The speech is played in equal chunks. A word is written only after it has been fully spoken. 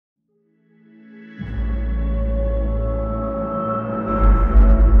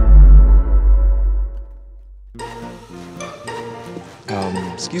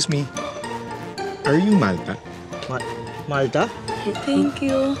Excuse me. Are you Malta? Malta? Thank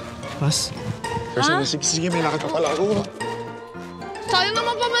you. Mas? Sige, may lakad pa pala ako. Sabi mo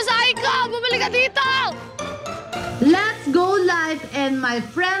magpamasahe ka! Bumalik ka dito! Let's go live and my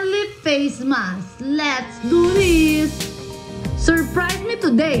friendly face mask. Let's do this! Surprise me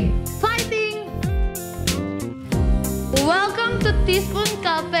today! Fighting! Welcome to Teaspoon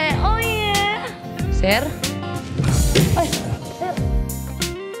Cafe. Oh yeah! Sir? Ay, sir.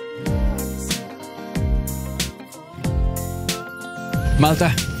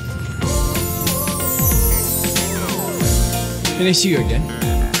 Malta. Can I see you again?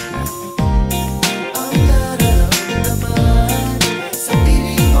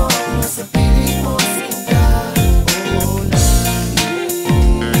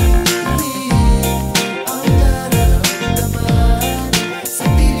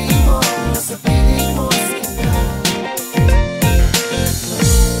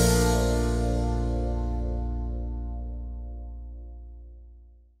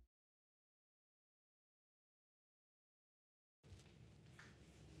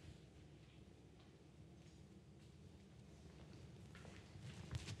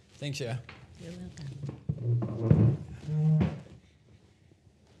 Thanks, yeah. You're welcome.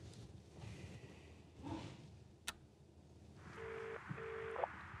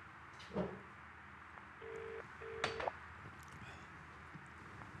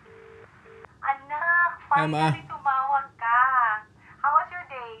 Anak, finally tumawag ka. How was your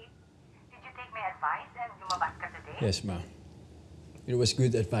day? Did you take my advice and lumabas ka today? Yes, ma. It was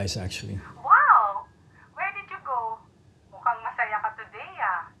good advice, actually. Wow! Where did you go? Mukhang masaya ka today,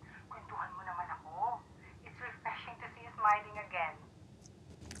 ah. Kwentuhan mo naman ako. It's refreshing to see you smiling again.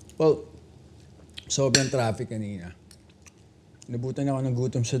 Well, sobrang traffic kanina. Nabutan ako ng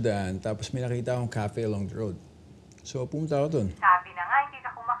gutom sa daan, tapos may nakita akong cafe along the road. So, pumunta ako dun. Sabi na nga, hindi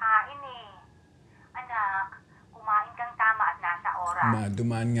ka kumakain eh. Anak, kumain kang tama at nasa oras. Ma,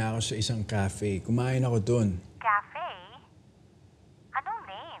 dumaan nga ako sa isang cafe. Kumain ako dun. Cafe? Anong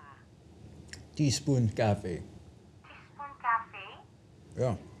name? Teaspoon Cafe. Teaspoon Cafe?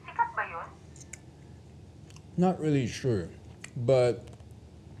 Yeah. Sikat ba yun? Not really sure. But,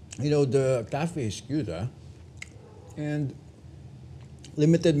 you know, the cafe is cute, ah. And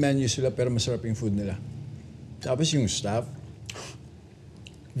limited menu sila pero masarap yung food nila. Tapos yung staff,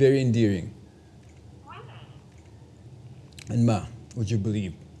 very endearing. Really? And ma, would you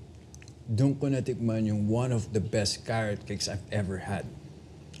believe, doon ko natikman yung one of the best carrot cakes I've ever had.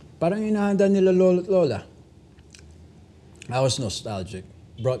 Parang inahanda nila lolo at lola. I was nostalgic.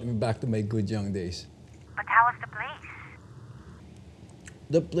 Brought me back to my good young days. But how was the place?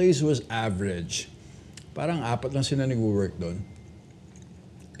 The place was average. Parang 4 lang sila nag-work doon.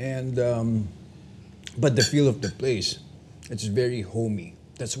 And, but the feel of the place, it's very homey.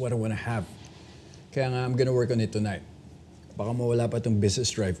 That's what I want to have. Kaya nga, I'm gonna work on it tonight. Baka mawala pa itong business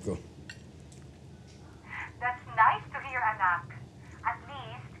drive ko. That's nice to hear, anak. At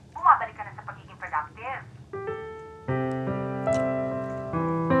least, bumabalik ka na sa pagiging productive.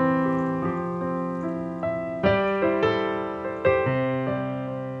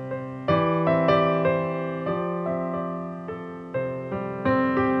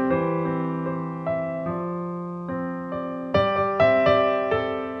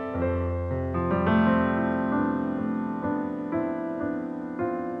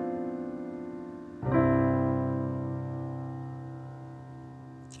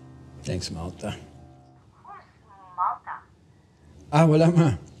 Thanks, Malta. Who's Malta? Wala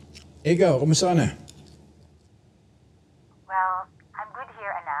ma. Ikaw, kumusta ka na? Well, I'm good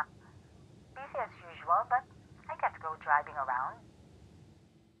here, anak. Busy as usual, but I get to go driving around.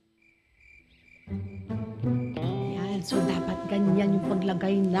 Yan, so dapat ganyan yung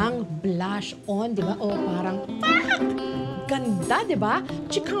paglagay ng blush on, di ba? O parang, ganda, di ba?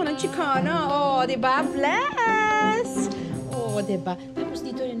 Chicana, o, di ba? Bless! O, di ba? Tapos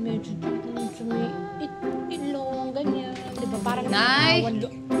dito rin medyo may ilong, ganyan, di ba? Parang Nay!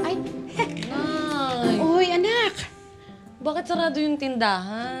 Ay! Nay! Uy, anak! Bakit sarado yung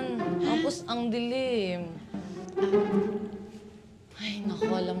tindahan? Tapos ang dilim. Ay, naku,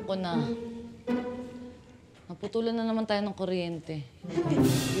 alam ko na. Naputulan na naman tayo ng kuryente.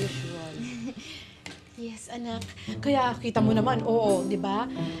 Usual. Yes, anak. Kaya kita mo naman, oo, di ba?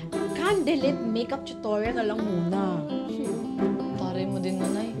 Candlelit makeup tutorial na lang muna. Taray mo din,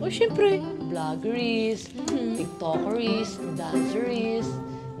 nanay. O, syempre. Vloggeries, TikTokeries, danceries,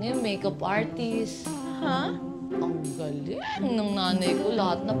 ngayon makeup artist. Ha? Ang galing ng nanay ko,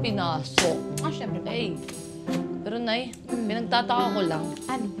 lahat na pinasok. Syempre. Hey, pero nay, pinagtataka ko lang.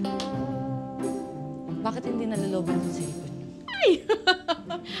 Ano? Bakit hindi nalaloban sa cellphone? Ay!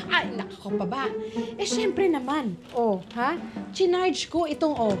 Ay, nakako pa ba? Eh, syempre naman. Oh, ha? Chinarge ko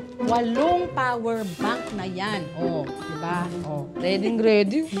itong, 8 power bank na yan. Oh, diba? Oh.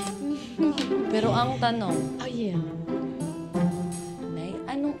 Ready. Pero ang tanong, Oh, yeah. Nay,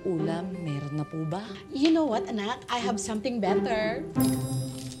 anong ulam? Meron na po ba? You know what, anak? I have something better.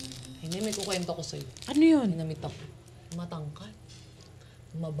 Hindi, may kukwento ko sa'yo. Ano yun? Minamit ako. Matangkad.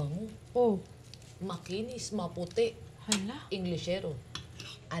 Mabango. Oh, Makinis. Maputi. hala. Inglesero.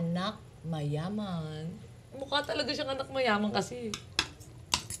 Anak mayaman. Mukha talaga siyang anak mayaman kasi.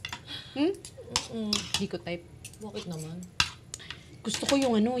 Di ko type. Bakit naman? Gusto ko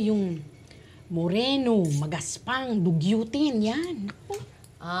yung yung moreno, magaspang, dugyutin, yan. Naku.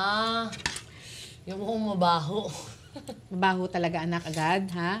 Yung mukhang mabaho. Mabaho talaga anak agad,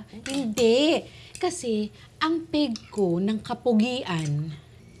 ha? Hindi. Kasi ang peg ko ng kapugian,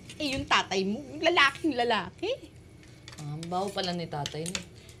 yung tatay mo, yung lalaking lalaki. Ang baho pala ni tatay niya.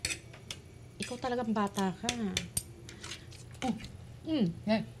 Ikaw talagang bata ka.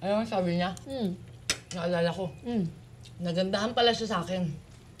 Ano sabi niya? Naalala ko. Nagandahan pala siya sa akin.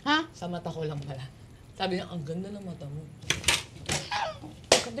 Ha? Sa mata ko lang pala. Sabi niya, ang ganda ng mata mo.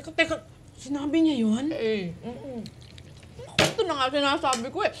 Teka. Sinabi niya yun? Ito na nga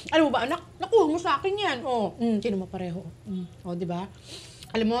sinasabi ko eh. Alam mo ba, anak? Nakuha mo sa akin yan. Sino mo pareho? Di ba?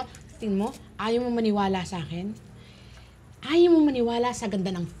 Alam mo, tingin mo, ayaw mo maniwala sa akin. Ayaw mo maniwala sa ganda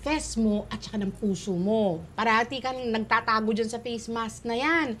ng face mo at saka ng puso mo. Parati kang nagtatago dyan sa face mask na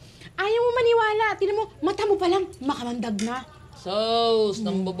yan. Ayaw mo maniwala. Tingnan mo, mata mo pa lang, makamandag na.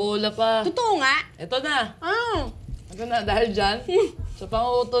 Nang bobola pa. Totoo nga. Ito na. Ah. Na, dahil dyan, sa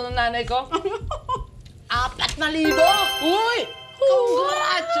panguto ng nanay ko, 4,000! Uy!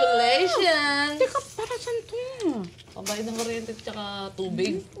 Congratulations! Teka, para saan to? Pambayad ng kuryente at saka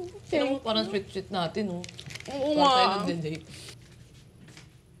tubig. Tignan mo, parang sweet-sweet natin, oh. Oo Parang tayo nga. nag-date.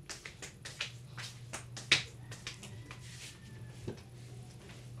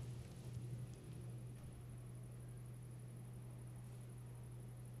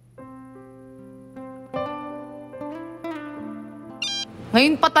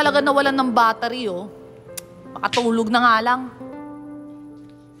 Ngayon pa talaga nawalan ng battery, oh. Makatulog na nga lang.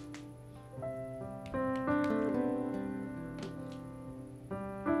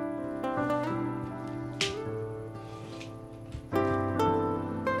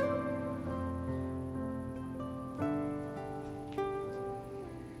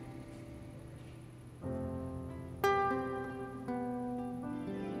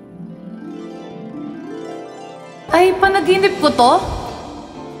 Ay, panaginip ko to?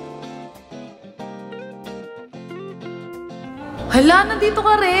 Hala, nandito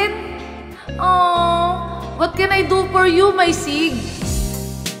ka rin? Oh, what can I do for you, my sig?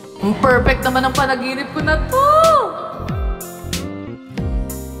 Perfect naman ang panaginip ko na to!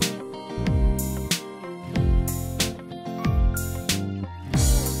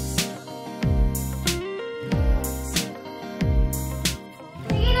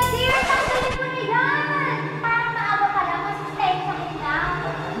 Sige na, dear! Tanggalin mo na yan! Parang maawa ka lang kasi stay sa kita.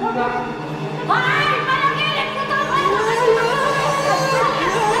 Hoy! Panaginip ko to!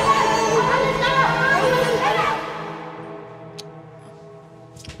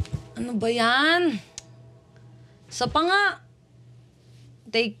 Ano ba yan? Sa pa nga.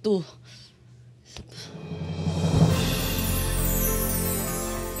 Take 2.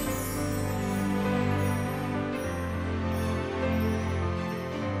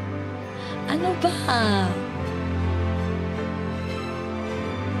 Ano ba?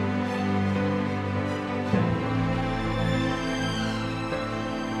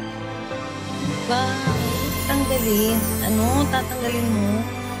 Ba? Tanggalin. Ano? Tatanggalin mo?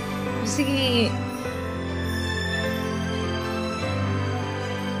 Sige.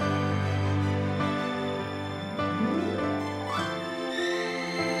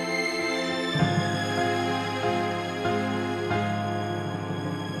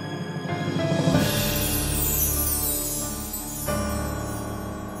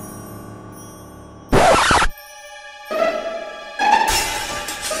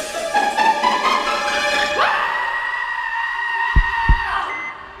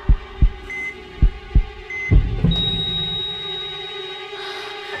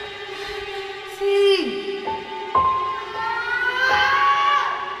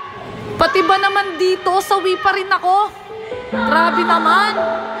 Pati ba naman dito, sawi pa rin ako? Grabe naman.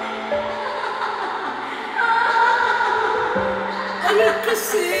 Ay,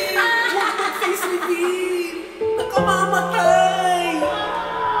 kasi! Huwag mag-face reveal! Nakamamatay!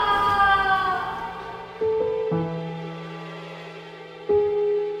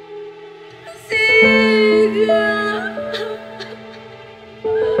 Sige.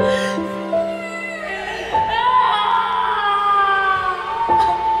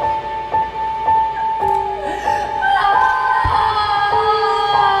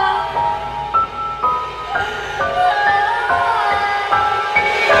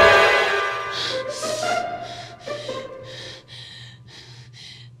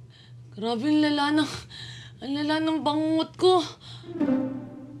 Grabe, ang lala ng bangungot ko.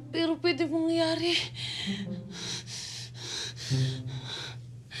 Pero pwede mangyari.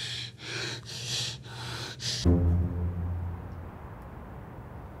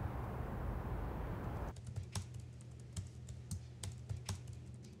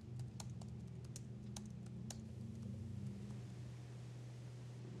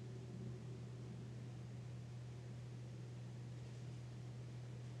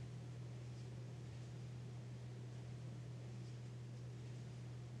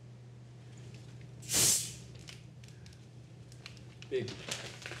 Babe,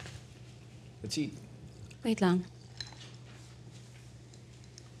 let's eat. Wait lang.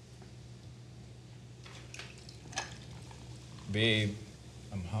 Babe,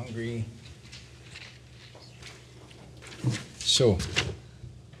 I'm hungry. So,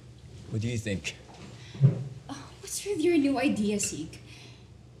 what do you think? What's with your new idea, Sig?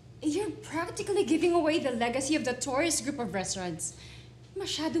 You're practically giving away the legacy of the tourist group of restaurants.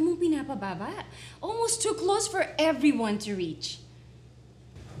 Masyado mong pinapababa. Almost too close for everyone to reach.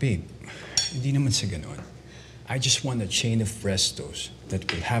 Babe, hindi naman sa ganon. I just want a chain of restos that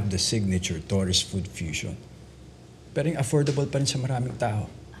will have the signature tourist food fusion. Pero yung affordable pa rin sa maraming tao.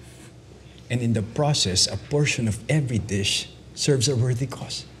 And in the process, a portion of every dish serves a worthy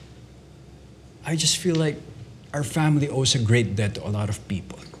cause. I just feel like our family owes a great debt to a lot of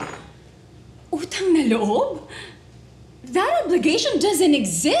people. Utang na loob? That obligation doesn't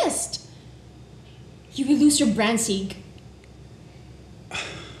exist. You will lose your brand, Sig.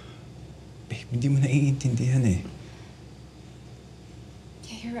 Babe, hindi mo naiintindihan eh.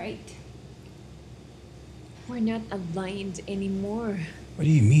 Yeah, you're right. We're not aligned anymore. What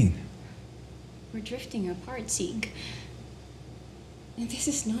do you mean? We're drifting apart, Sig. And this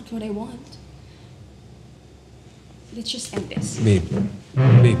is not what I want. Let's just end this. Babe.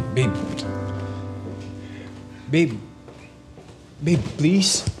 Babe,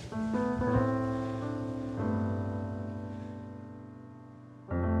 please.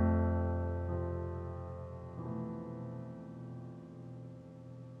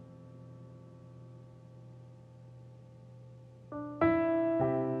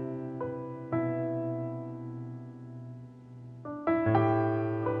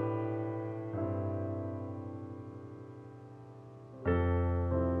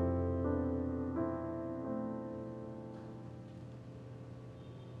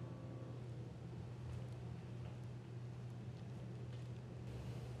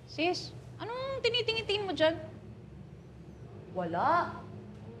 Sis, anong tinitingin mo dyan? Wala.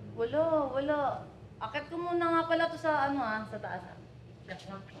 Akit ko muna nga pala to sa sa taas.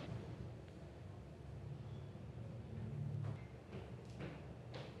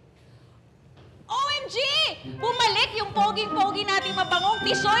 OMG! Bumalik yung poging-pogi nating mabangong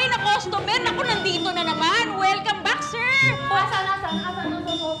tisoy na customer. Naku, nandito na naman. Welcome back, sir! Asan ang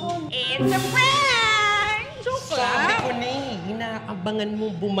phone? It's a prank! Joke Sabi lang. ko na inaabangan mo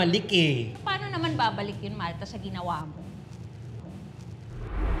bumalik eh. Paano naman babalik yun, Malta, sa ginawa mo?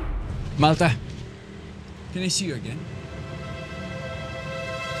 Malta, can I see you again?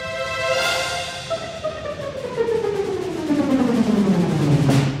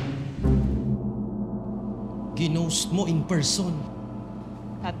 Ginost mo in person.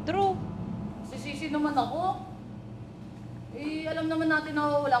 True. Sisisi naman ako. Alam naman natin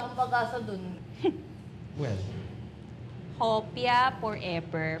na wala akong pag-asa dun. Well, Hopya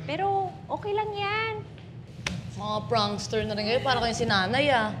forever. Pero okay lang yan. Mga prankster na rin kayo, para kayong sinanay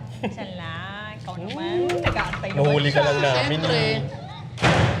Isa lang. Ikaw naman. Nag-aantay naman nahuli ka lang namin. Siyempre.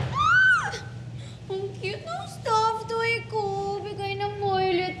 Ang cute ng stuffed toy ko. Bigay ng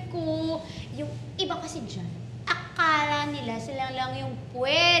violet ko. Yung iba kasi dyan, akala nila sila lang yung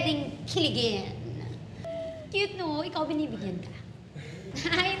pwedeng kiligin. Cute no? Ikaw binibigyan ka.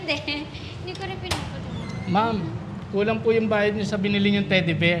 Hindi. Hindi ko rin pinapatuloy. Ma'am, kulang po yung bayad niyo sa binili niyong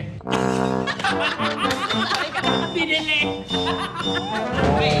teddy bear. Binili!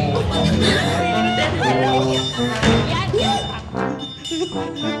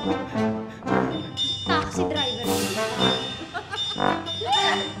 Taxi driver.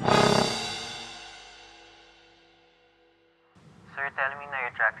 Sir, tell me now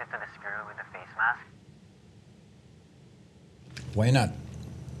you're attracted to this girl with the face mask? Why not?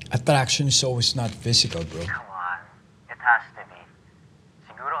 Attraction is always not physical, bro. Come on. It has to be.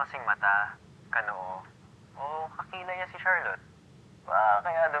 Siguro kasing mata, kanoo, o kakilay niya si Charlotte.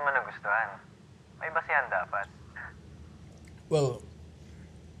 Kaya doon mo nagustuhan. May basihan dapat. Well,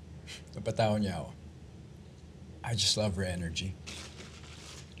 napatawa niya ako. I just love her energy.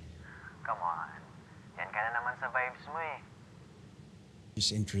 Come on. Yan ka na naman sa vibes mo eh.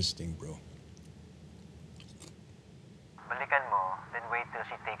 She's interesting, bro. Balikan mo, then wait till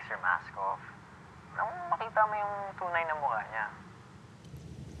she takes her mask off. Nang makita mo yung tunay na mukha niya.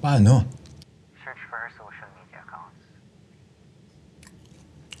 Paano? Search for her social media accounts.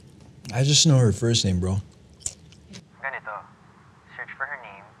 I just know her first name, bro. Ganito, search for her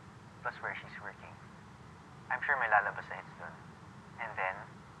name plus where she's working. I'm sure may lalabas na hits dun. And then,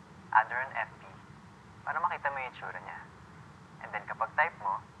 add her on FB para makita mo yung itsura niya. And then kapag type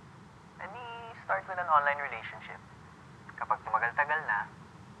mo, edi start with an online relationship. Kapag tumagal-tagal na,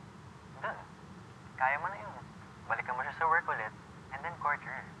 dun, kaya mo na yun. Balikan mo siya sa work ulit, and then court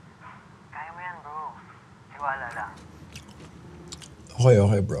her. Kaya mo yan, bro. Tiwala lang.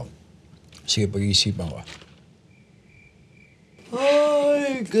 Okay, bro. Sige, pag-iisipan ko.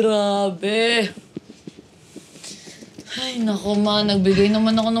 Ay, grabe. Ay, nako ma, nagbigay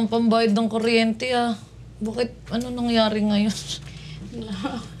naman ako ng pambayad ng kuryente ah. Bakit? Ano nangyari ngayon?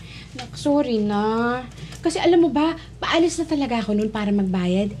 Sorry na. Kasi alam mo ba, paalis na talaga ako noon para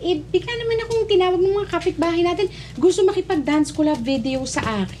magbayad. Eh, bigla naman akong tinawag ng mga kapitbahay natin. Gusto makipag-dance collab video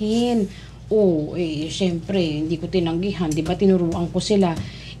sa akin. Oh, eh, syempre, hindi ko tinanggihan. Di ba, tinuruan ko sila.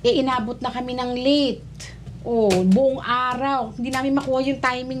 Eh, inabot na kami ng late. Oh, buong araw. Hindi namin makuha yung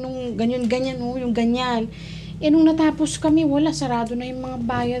timing nung ganyan-ganyan, oh, yung ganyan. Eh, nung natapos kami, wala, sarado na yung mga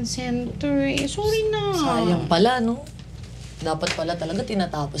bayad center. Eh, sorry na. Sayang pala, no? Dapat pala talaga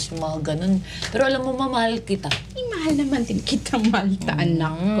tinatapos yung mga ganun. Pero alam mo, mamahal kita. Eh, mahal naman din kita, Malta,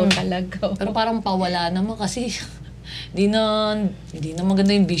 anak ko talaga. Pero parang pawala naman kasi hindi na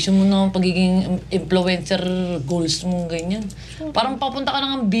maganda yung vision mo ng pagiging influencer goals mo, ganyan. Parang papunta ka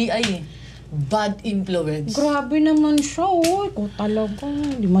ng BI. Bad influence. Grabe naman siya, oh. Ikaw talaga.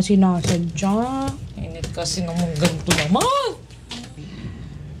 Hindi mo sinasadya. Init kasi naman ganito naman.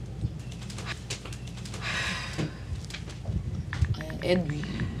 Ed.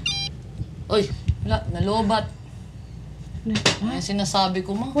 Oy, wala, nalobat. Ay, sinasabi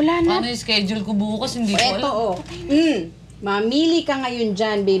ko, ma. Wala na. Paano yung schedule ko bukas? Hindi ko alam. Eto, oh. Mamili ka ngayon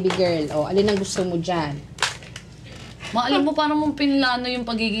dyan, baby girl. Oh, alin ang gusto mo dyan? Ma, alam mo, paano mong pinlano yung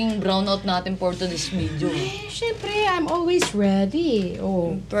pagiging brownout natin for today's video? Eh, syempre, I'm always ready.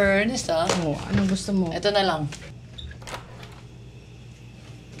 Oh. Fairness, ah. Oh, anong gusto mo? Ito na lang.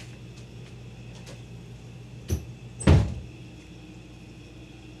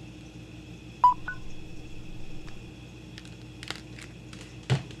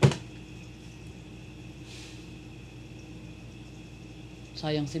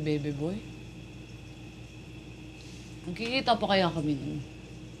 Sayang si baby boy. Magkikita pa kaya kami nun?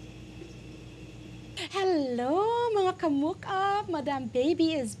 Hello, mga kamuk up! Madam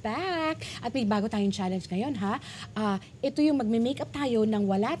Baby is back! At may bago tayong challenge ngayon, ha? Ito yung magme-makeup tayo nang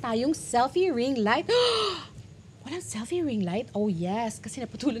wala tayong selfie ring light. Walang selfie ring light? Oh yes, kasi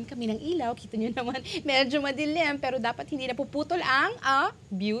naputulan kami ng ilaw. Kita nyo naman, medyo madilim, pero dapat hindi napuputol ang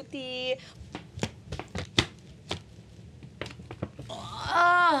beauty.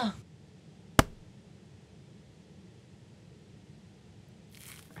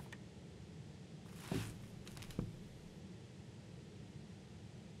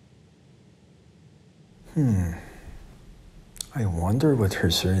 I wonder what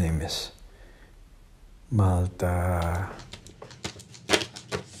her surname is. Malta.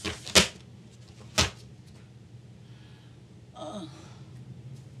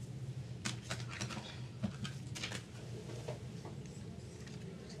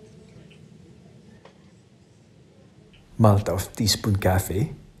 Malta of Teaspoon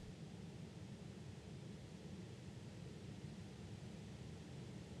Cafe.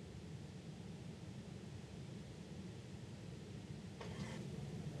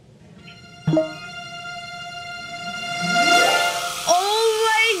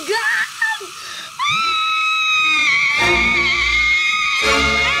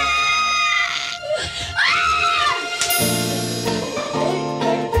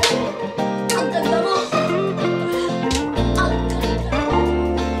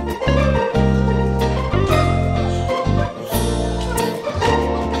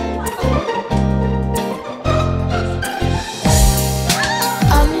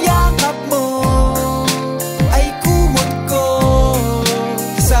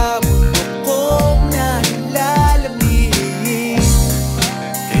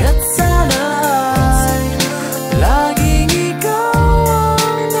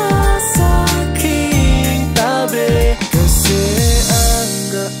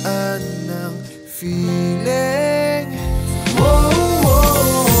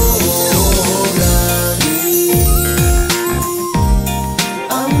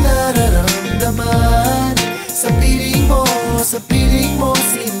 Sa piling mo mo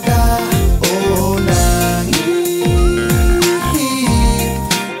sinta. Oo, nangihip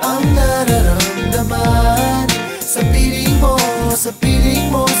ang nararamdaman sa piling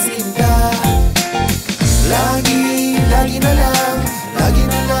mo sinta. Lagi na lang,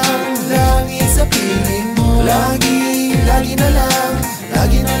 langit sa piling mo. Lagi na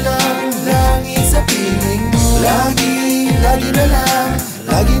lang, langit sa piling mo. Lagi na lang,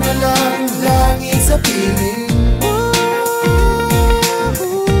 langit sa piling